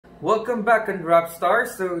Welcome back on Dropstar.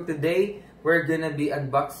 So today we're gonna be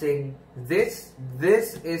unboxing this.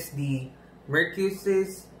 This is the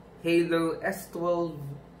MERCUSYS Halo S12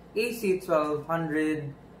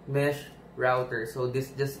 AC1200 mesh router. So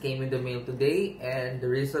this just came in the mail today, and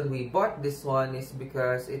the reason we bought this one is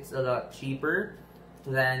because it's a lot cheaper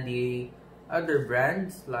than the other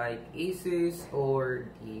brands like Asus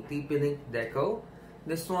or the TP-Link Deco.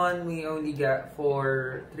 This one we only got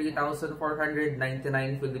for 3,499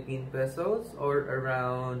 Philippine pesos, or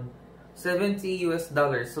around $70 US.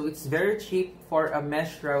 So it's very cheap for a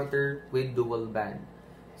mesh router with dual band.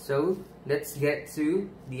 So let's get to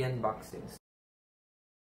the unboxings.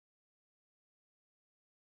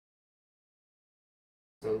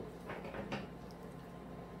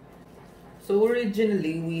 So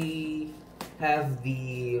originally we have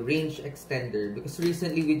the range extender because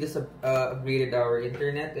recently we just upgraded our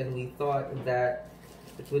internet, and we thought that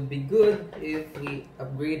it would be good if we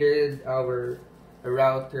upgraded our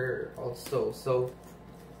router also. So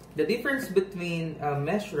the difference between a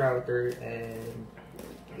mesh router and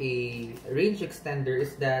a range extender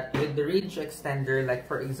is that with the range extender, like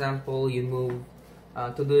for example, you move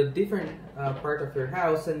to the different part of your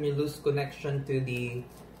house and you lose connection to the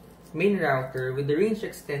main router. With the range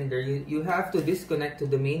extender, you have to disconnect to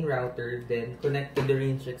the main router, then connect to the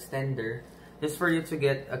range extender just for you to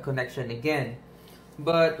get a connection again.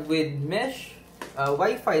 But with mesh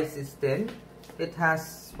Wi-Fi system, it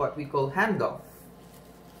has what we call handoff.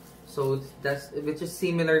 So which is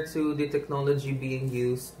similar to the technology being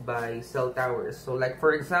used by cell towers. So like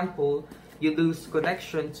for example, you lose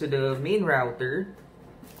connection to the main router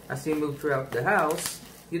as you move throughout the house.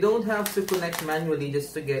 You don't have to connect manually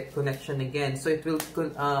just to get connection again. So it will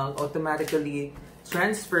automatically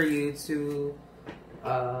transfer you to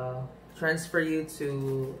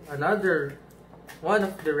another one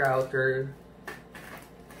of the router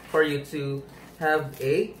for you to have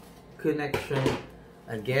a connection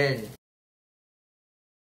again.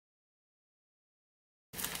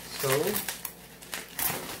 So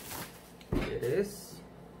here it is.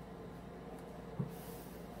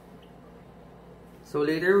 So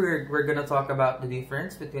later we're gonna talk about the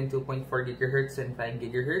difference between 2.4 gigahertz and 5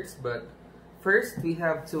 gigahertz, but first we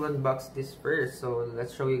have to unbox this first. So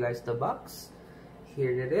let's show you guys the box.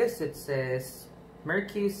 Here it is. It says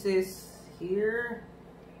MERCUSYS here.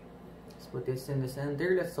 Let's put this in the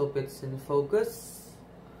center. Let's hope it's in focus.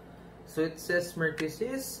 So it says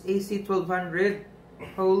MERCUSYS AC1200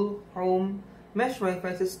 whole home mesh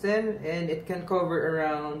Wi-Fi system, and it can cover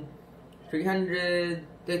around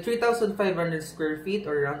 3,500 square feet,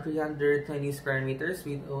 or around 320 square meters.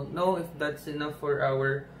 We don't know if that's enough for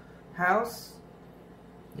our house.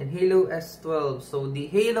 And Halo S12. So the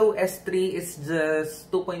Halo S3 is just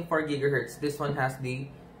 2.4 gigahertz. This one has the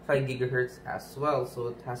 5 gigahertz as well. So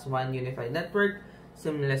it has one unified network,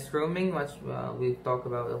 seamless roaming, which we talked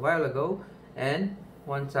about a while ago, and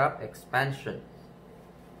one tap expansion.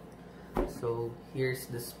 So here's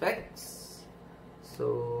the specs.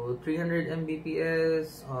 So 300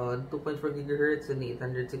 Mbps on 2.4 gigahertz and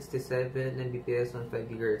 867 Mbps on 5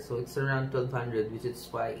 gigahertz. So it's around 1200, which is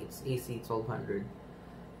why it's AC 1200.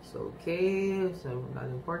 So okay, so not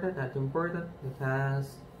important, not important. It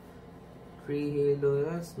has 3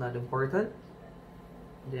 halos, not important.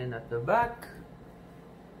 Then at the back,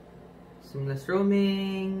 seamless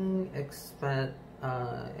roaming, expand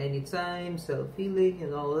anytime, self-healing,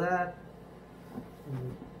 and all that.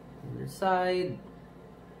 On the side,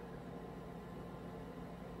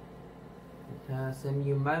 it has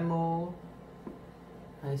MU MIMO,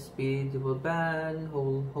 high speed dual band,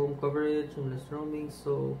 whole home coverage, seamless roaming,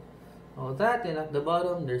 so all that. And at the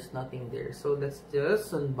bottom there's nothing there. So let's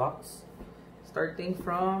just unbox, starting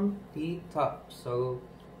from the top. So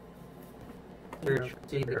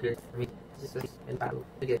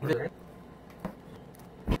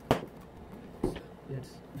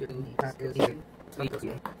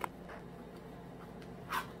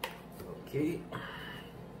okay.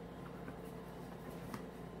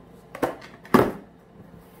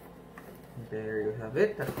 There you have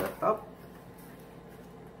it at the top.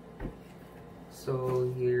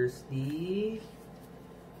 So here's the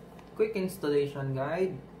quick installation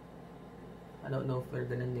guide. I don't know if we're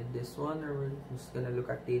gonna need this one, or we're just gonna look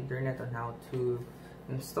at the internet on how to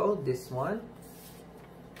install this one.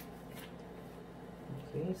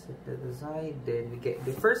 Okay, set that aside. Then we get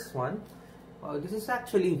the first one. Wow, this is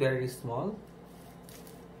actually very small.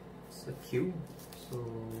 It's a cube. So,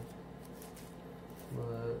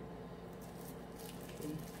 but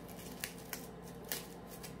okay.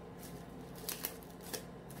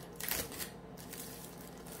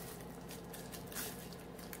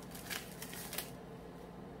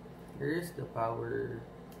 Here's the power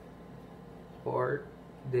port,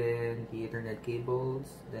 then the Ethernet cables,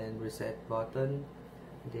 then reset button,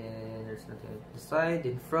 then there's nothing on the side.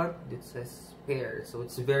 In front it says pair, so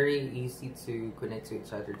it's very easy to connect to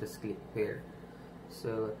each other. Just click pair.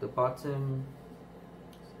 So at the bottom,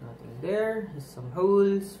 there's nothing there. There's some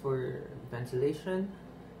holes for ventilation,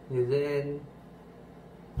 and then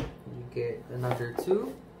you get another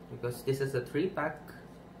two because this is a 3-pack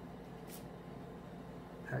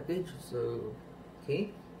package. So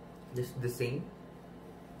okay, just the same.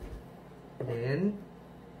 Then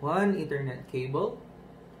one Ethernet cable.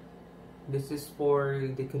 This is for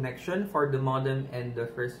the connection for the modem and the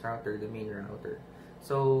first router, the main router.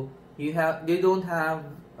 So you don't have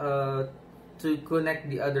to connect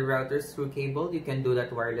the other routers through cable. You can do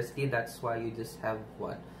that wirelessly. That's why you just have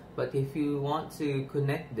one. But if you want to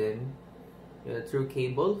connect them through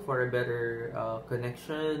cable for a better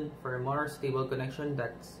connection, for a more stable connection,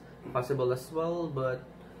 that's possible as well. But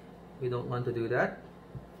we don't want to do that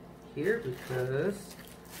here because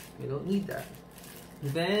we don't need that.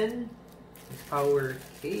 Then power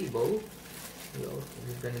cable.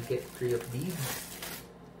 We're gonna get 3 of these.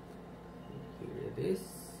 Here it is.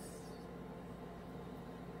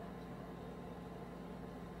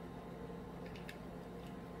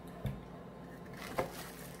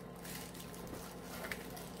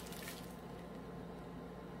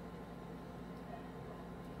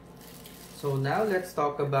 So now let's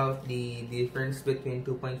talk about the difference between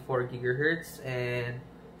 2.4 gigahertz and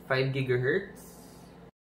 5 gigahertz.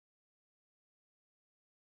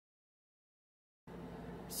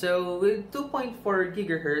 So with 2.4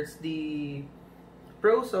 gigahertz, the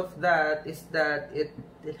pros of that is that it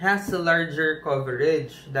has a larger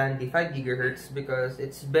coverage than the 5 gigahertz because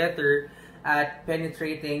it's better at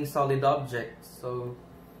penetrating solid objects. So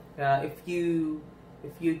if you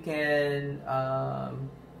can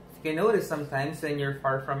notice sometimes when you're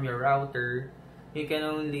far from your router, you can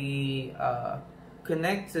only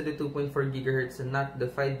connect to the 2.4 gigahertz and not the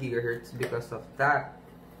 5 gigahertz because of that.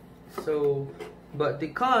 So, but the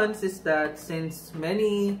cons is that since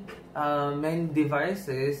many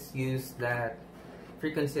devices use that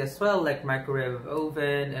frequency as well, like microwave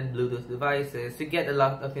oven and Bluetooth devices, you get a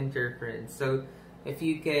lot of interference. So if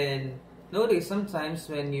you can notice sometimes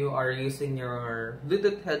when you are using your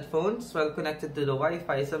Bluetooth headphones while connected to the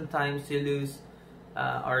Wi-Fi, sometimes you lose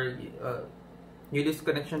you lose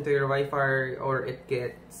connection to your Wi-Fi, or it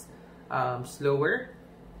gets slower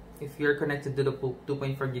if you're connected to the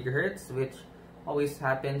 2.4 gigahertz, which always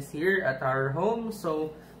happens here at our home.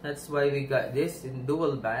 So that's why we got this in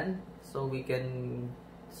dual band, so we can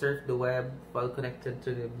surf the web while connected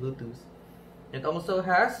to the Bluetooth. It also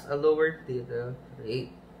has a lower data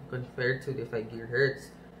rate compared to the 5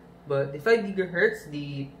 gigahertz. But the 5 gigahertz,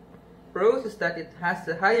 the pros is that it has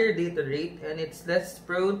a higher data rate and it's less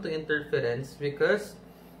prone to interference because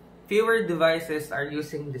fewer devices are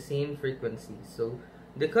using the same frequency. So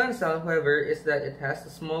the cons, however, is that it has a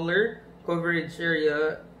smaller coverage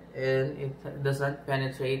area and it doesn't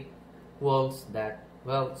penetrate walls that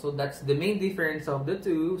well. So that's the main difference of the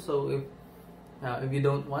two. So if you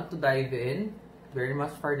don't want to dive in very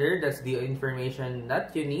much further, that's the information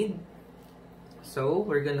that you need. So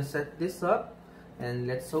we're gonna set this up and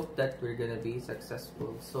let's hope that we're gonna be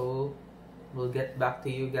successful. So we'll get back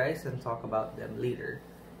to you guys and talk about them later.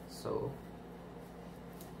 So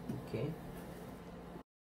okay.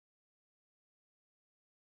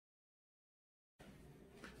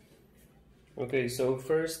 Okay, so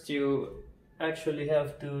first you actually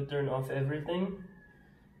have to turn off everything.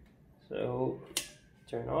 So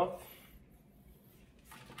turn off.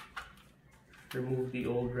 Remove the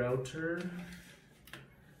old router.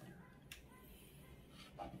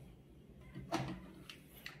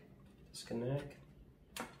 Disconnect.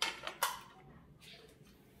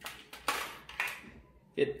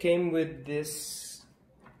 It came with this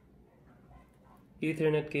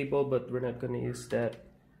Ethernet cable, but we're not going to use that.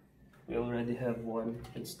 We already have one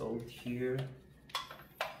installed here,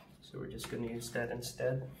 so we're just going to use that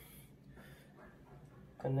instead.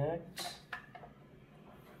 Connect.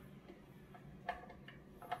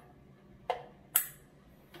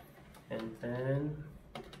 And then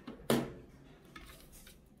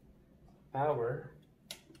power.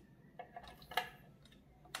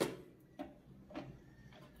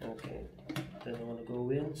 Okay, doesn't want to go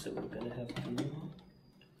in, so we're going to have to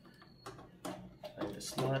find a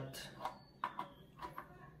slot.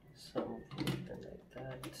 Something like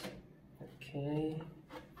that. Okay.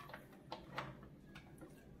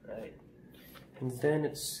 Right. And then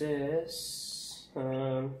it says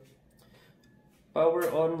power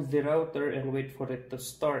on the router and wait for it to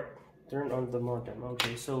start. turn on the modem.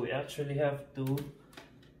 Okay, so we actually have to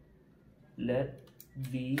let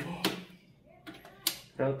the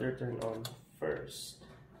router turn on first.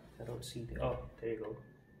 I don't see the, oh, there you go.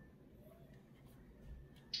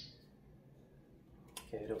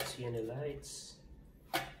 Okay, I don't see any lights.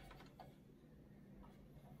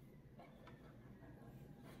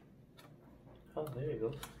 Oh, there you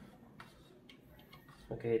go.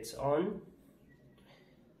 Okay, it's on.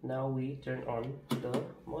 Now we turn on the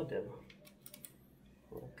modem.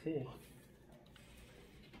 Okay.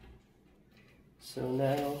 So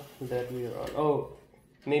now that we are on, oh,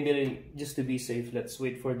 maybe just to be safe, let's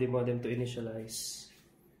wait for the modem to initialize.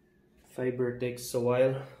 Fiber takes a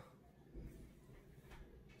while.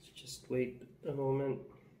 Let's just wait a moment.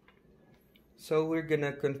 So we're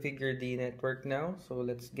gonna configure the network now. So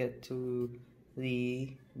let's get to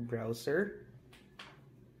the browser.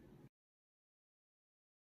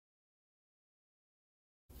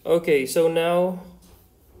 Okay, so now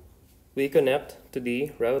we connect to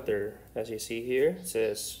the router. As you see here, it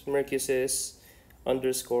says MERCUSYS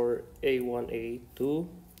underscore A1A2.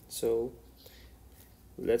 So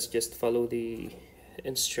let's just follow the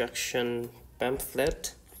instruction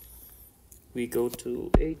pamphlet. We go to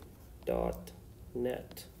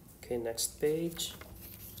 8.net. Okay, next page.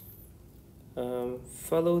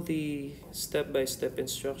 Follow the step-by-step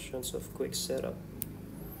instructions of quick setup.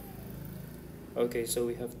 Okay, so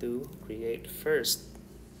we have to create first.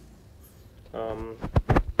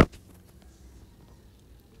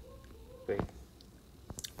 Wait.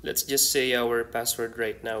 Let's just say our password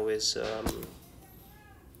right now is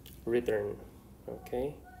return.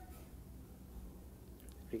 Okay.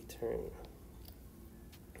 Return.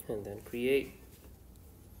 And then create.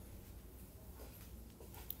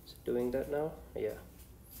 Is it doing that now? Yeah.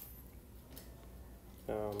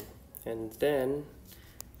 And then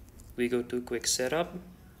we go to quick setup,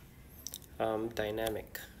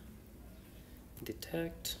 dynamic,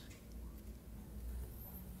 detect,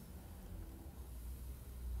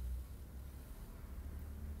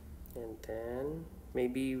 and then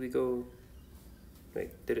maybe we go,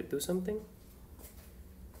 wait, did it do something?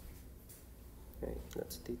 Right,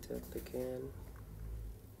 let's detect again.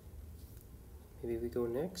 Maybe we go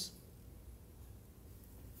next.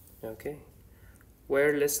 Okay,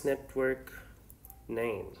 wireless network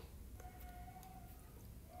name.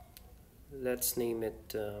 Let's name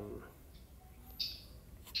it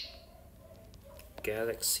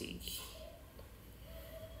Galaxy.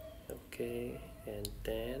 Okay, and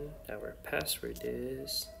then our password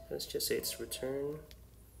is, let's just say it's return.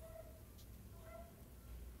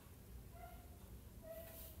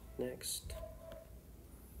 Next.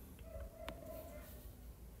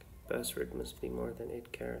 Password must be more than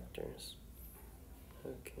 8 characters.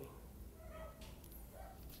 Okay.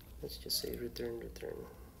 Let's just say return.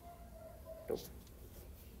 Nope.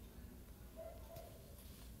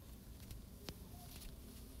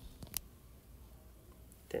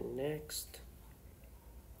 Then next.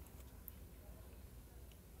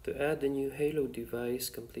 To add a new Halo device,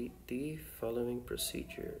 complete the following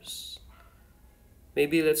procedures.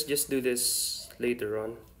 Maybe let's just do this later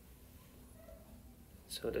on.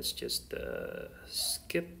 So let's just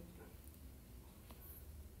skip.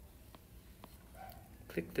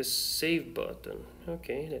 Click the save button.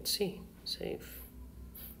 Okay, let's see. Save.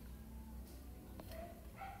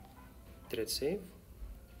 Did it save?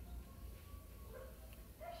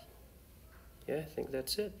 Yeah, I think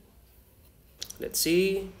that's it. Let's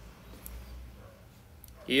see.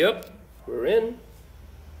 Yep, we're in.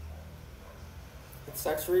 It's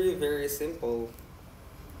actually very simple.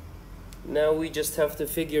 Now we just have to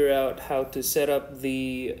figure out how to set up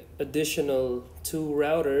the additional 2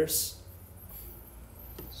 routers.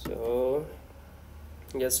 So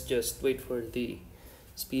let's just wait for the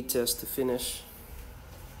speed test to finish.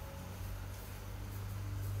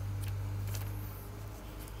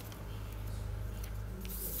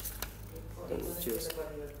 And just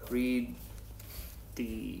read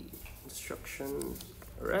the instruction.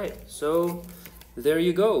 Alright, so there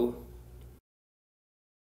you go.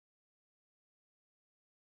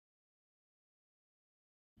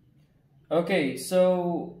 Okay,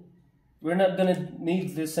 so we're not gonna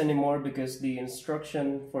need this anymore because the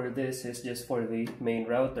instruction for this is just for the main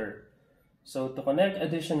router. So to connect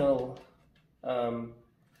additional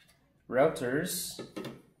routers,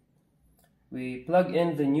 we plug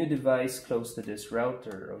in the new device close to this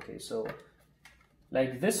router. Okay, so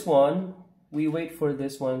like this one, we wait for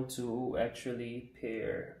this one to actually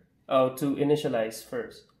pair, to initialize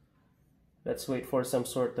first. Let's wait for some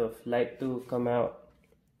sort of light to come out.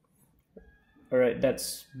 Alright,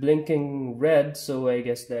 that's blinking red, so I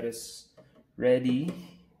guess that is ready.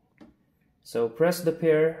 So press the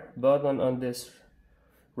pair button on this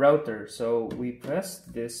router. So we press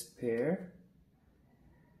this pair.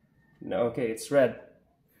 No, okay, it's red.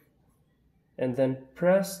 And then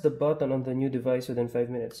press the button on the new device within 5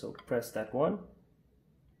 minutes. So press that one.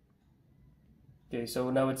 Okay, so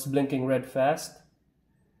now it's blinking red fast.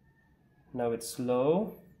 Now it's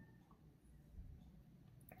slow.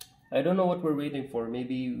 I don't know what we're waiting for.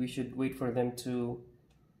 Maybe we should wait for them to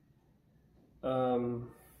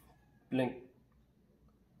blink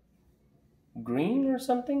green or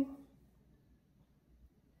something.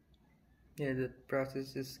 Yeah, the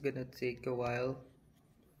process is gonna take a while,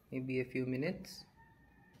 maybe a few minutes.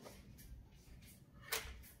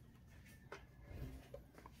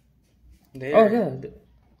 There. Oh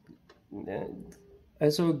yeah, I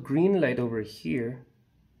saw a green light over here.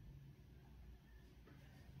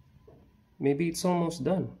 Maybe it's almost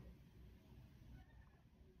done.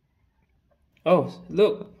 Oh,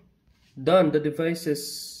 look, done. The device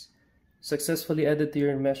is successfully added to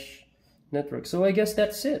your mesh network. So I guess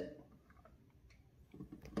that's it.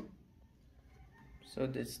 So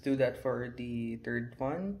let's do that for the third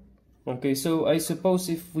one. Okay, so I suppose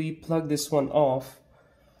if we plug this one off,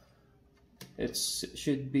 it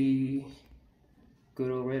should be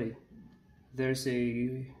good already. There's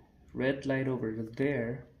a red light over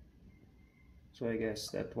there. So I guess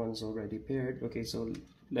that one's already paired. Okay, so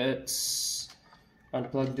let's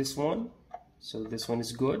unplug this one. So this one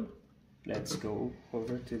is good. Let's go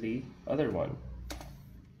over to the other one.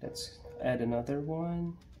 Let's add another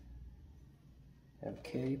one.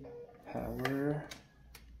 Okay, power.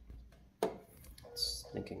 It's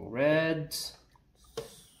blinking red.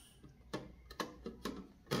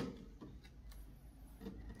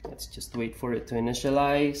 Let's just wait for it to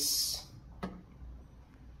initialize.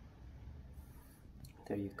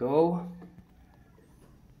 There you go.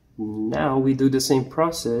 Now we do the same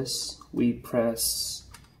process. We press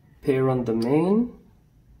pair on the main,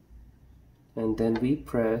 and then we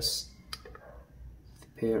press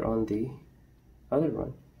pair on the other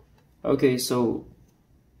one. Okay, so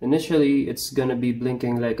initially it's gonna be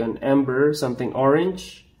blinking like an amber, something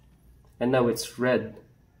orange, and now it's red.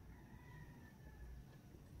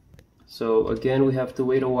 So again, we have to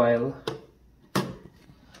wait a while.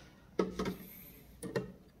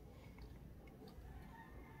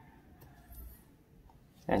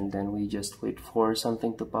 And then we just wait for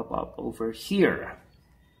something to pop up over here.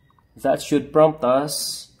 That should prompt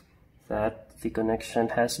us that the connection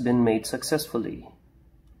has been made successfully.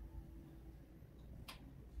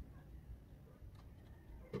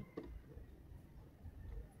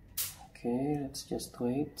 Okay, let's just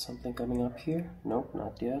wait. Something coming up here? Nope,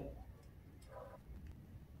 not yet.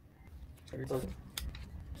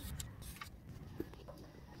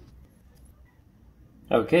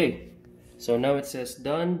 Okay, so now it says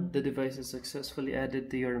done. The device is successfully added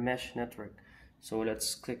to your mesh network. So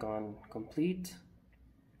let's click on complete.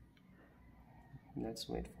 Let's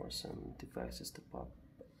wait for some devices to pop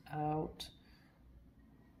out.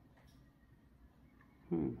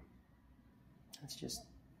 Let's just,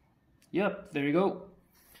 yep, there you go.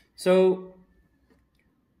 So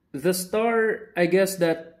the star, I guess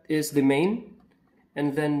that is the main,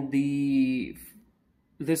 and then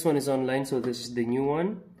this one is online, so this is the new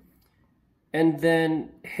one. And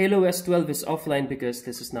then Halo S12 is offline because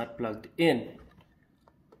this is not plugged in.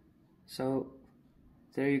 So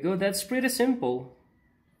there you go. That's pretty simple.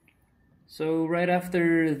 So right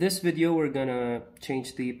after this video, we're gonna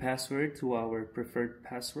change the password to our preferred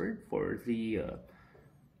password for the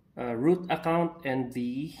root account and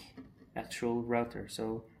the actual router.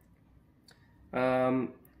 So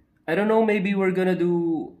I don't know, maybe we're gonna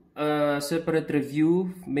do a separate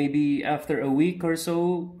review maybe after a week or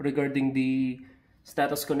so regarding the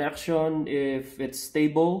status connection, if it's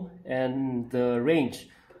stable, and the range.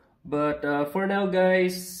 But for now,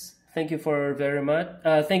 guys, thank you very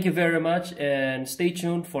much, and stay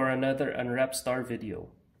tuned for another Unwrapped Star video.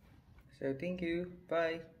 So thank you.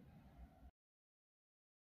 Bye.